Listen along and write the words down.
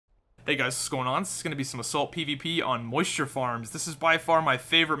Hey guys, what's going on? This is going to be some Assault PvP on Moisture Farms. This is by far my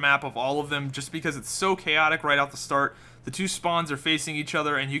favorite map of all of them, just because it's so chaotic right out the start. The two spawns are facing each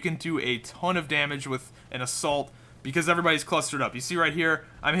other, and you can do a ton of damage with an Assault, because everybody's clustered up. You see right here,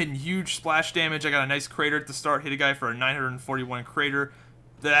 I'm hitting huge splash damage. I got a nice crater at the start, hit a guy for a 941 crater.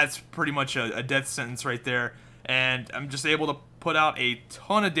 That's pretty much a death sentence right there, and I'm just able to put out a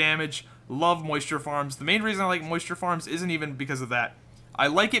ton of damage. Love Moisture Farms. The main reason I like Moisture Farms isn't even because of that. I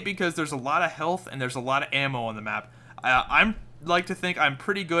like it because there's a lot of health and there's a lot of ammo on the map. I'm like to think I'm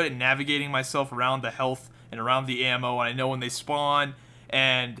pretty good at navigating myself around the health and around the ammo, and I know when they spawn,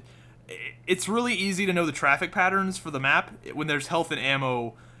 and it's really easy to know the traffic patterns for the map when there's health and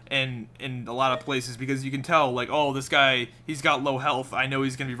ammo in a lot of places, because you can tell, like, oh, this guy, he's got low health, I know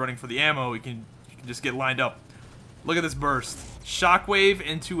he's going to be running for the ammo, you can just get lined up. Look at this burst. Shockwave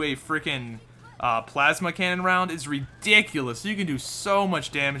into a freaking plasma cannon round is ridiculous. You can do so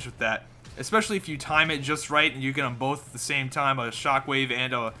much damage with that, especially if you time it just right and you get them both at the same time, a shockwave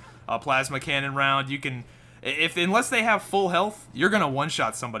and a plasma cannon round. You can, unless they have full health, you're gonna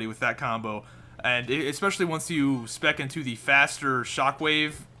one-shot somebody with that combo, and especially once you spec into the faster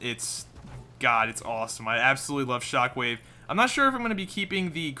shockwave, it's awesome. I absolutely love shockwave. I'm not sure if I'm gonna be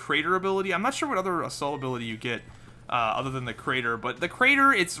keeping the crater ability. I'm not sure what other assault ability you get other than the crater, but the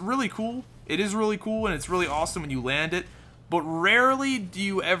crater, it's really cool. It is really cool, and it's really awesome when you land it, but rarely do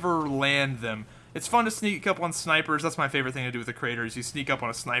you ever land them. It's fun to sneak up on snipers. That's my favorite thing to do with the crater, is you sneak up on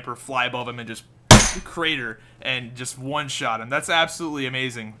a sniper, fly above him, and just crater, and just one-shot him. That's absolutely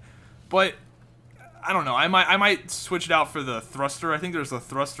amazing. But, I don't know, I might switch it out for the thruster. I think there's a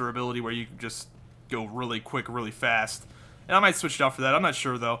thruster ability where you can just go really quick, really fast. And I might switch it out for that. I'm not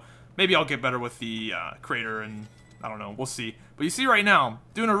sure, though. Maybe I'll get better with the crater, and I don't know, we'll see. But you see right now,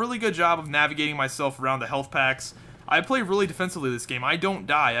 doing a really good job of navigating myself around the health packs. I play really defensively this game. I don't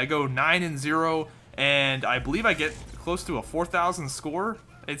die. I go 9-0, and I believe I get close to a 4,000 score.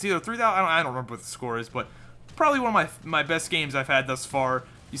 It's either 3,000, I don't remember what the score is, but probably one of my best games I've had thus far.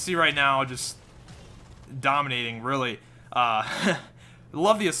 You see right now, just dominating, really.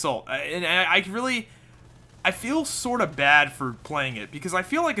 Love the Assault. And I feel sort of bad for playing it, because I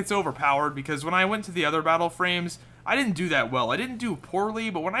feel like it's overpowered, because when I went to the other Battleframes, I didn't do that well. I didn't do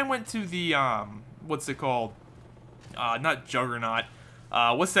poorly, but when I went to the, what's it called? Not Juggernaut.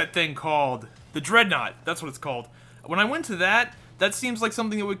 What's that thing called? The Dreadnought. That's what it's called. When I went to that seems like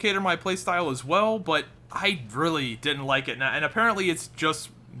something that would cater my playstyle as well, but I really didn't like it. And apparently it's just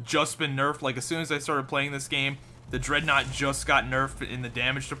been nerfed. Like, as soon as I started playing this game, the Dreadnought just got nerfed in the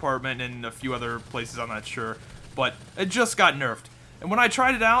damage department and a few other places, I'm not sure. But it just got nerfed. And when I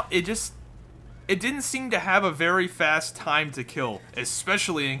tried it out, it didn't seem to have a very fast time to kill,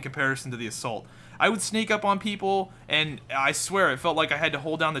 especially in comparison to the Assault. I would sneak up on people, and I swear it felt like I had to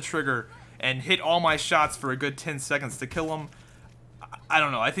hold down the trigger and hit all my shots for a good 10 seconds to kill them. I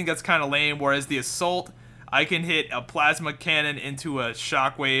don't know, I think that's kind of lame, whereas the Assault, I can hit a plasma cannon into a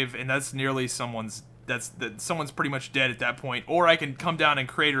shockwave, and that's nearly someone's pretty much dead at that point, or I can come down and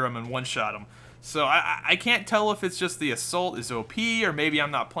crater them and one-shot them. So I can't tell if it's just the Assault is OP, or maybe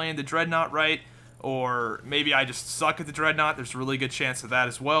I'm not playing the Dreadnought right, or maybe I just suck at the Dreadnought. There's a really good chance of that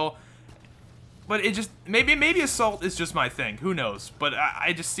as well. But it just, maybe Assault is just my thing. Who knows? But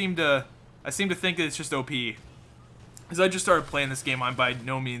I seem to think that it's just OP. Because I just started playing this game. I'm by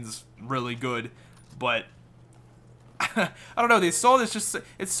no means really good, but I don't know. The Assault is just,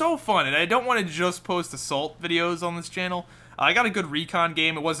 it's so fun, and I don't want to just post Assault videos on this channel. I got a good recon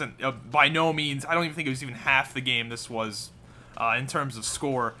game. It wasn't by no means. I don't even think it was even half the game this was in terms of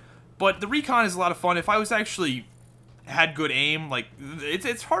score. But the recon is a lot of fun. If I was actually had good aim, like,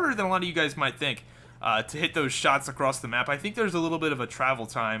 it's harder than a lot of you guys might think to hit those shots across the map. I think there's a little bit of a travel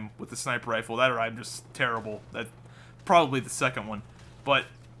time with the sniper rifle. That, or I'm just terrible. That's probably the second one. But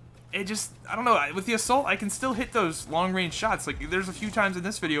it just, I don't know. With the Assault, I can still hit those long-range shots. Like, there's a few times in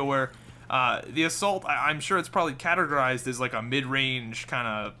this video where the Assault, I'm sure it's probably categorized as like a mid-range kind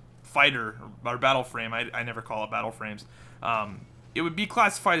of fighter or battle frame. I never call it battle frames. It would be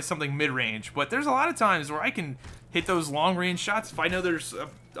classified as something mid-range, but there's a lot of times where I can hit those long-range shots. If I know there's a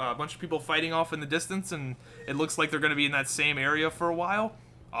bunch of people fighting off in the distance and it looks like they're going to be in that same area for a while,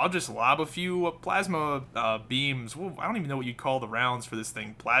 I'll just lob a few plasma beams. Well, I don't even know what you'd call the rounds for this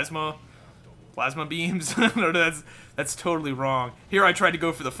thing. Plasma beams? No, that's totally wrong. Here I tried to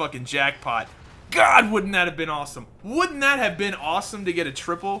go for the fucking jackpot. God, wouldn't that have been awesome? Wouldn't that have been awesome to get a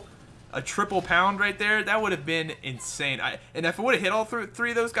triple pound right there? That would have been insane. And if I would have hit all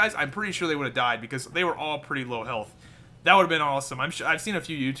three of those guys, I'm pretty sure they would have died, because they were all pretty low health. That would have been awesome. I've seen a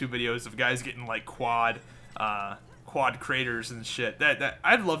few YouTube videos of guys getting like quad quad craters and shit.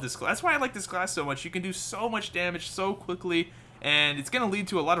 I love this class. That's why I like this class so much. You can do so much damage so quickly, and it's gonna lead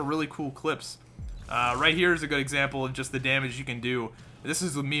to a lot of really cool clips. Right here is a good example of just the damage you can do. This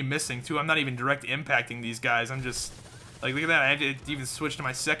is with me missing too. I'm not even direct impacting these guys. I'm just like, look at that. I had to even switch to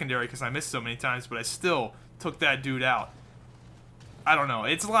my secondary because I missed so many times, but I still took that dude out. I don't know.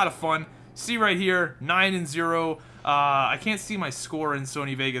 It's a lot of fun. See right here, 9-0. I can't see my score in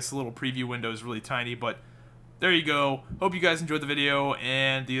Sony Vegas. The little preview window is really tiny, but there you go. Hope you guys enjoyed the video,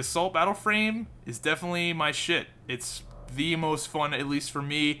 and the Assault Battleframe is definitely my shit. It's the most fun, at least for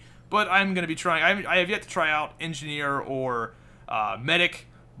me, but I'm going to be trying. I have yet to try out Engineer or Medic,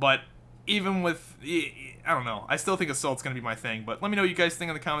 but even with, I don't know, I still think Assault's going to be my thing, but let me know what you guys think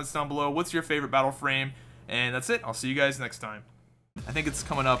in the comments down below. What's your favorite Battleframe? And that's it. I'll see you guys next time. I think it's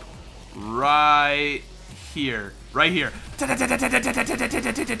coming up right here. Right here.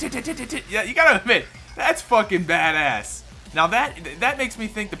 Yeah, you gotta admit, that's fucking badass. Now that makes me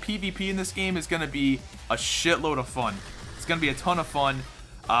think the PvP in this game is gonna be a shitload of fun. It's gonna be a ton of fun.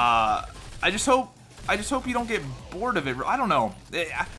 I just hope you don't get bored of it. I don't know.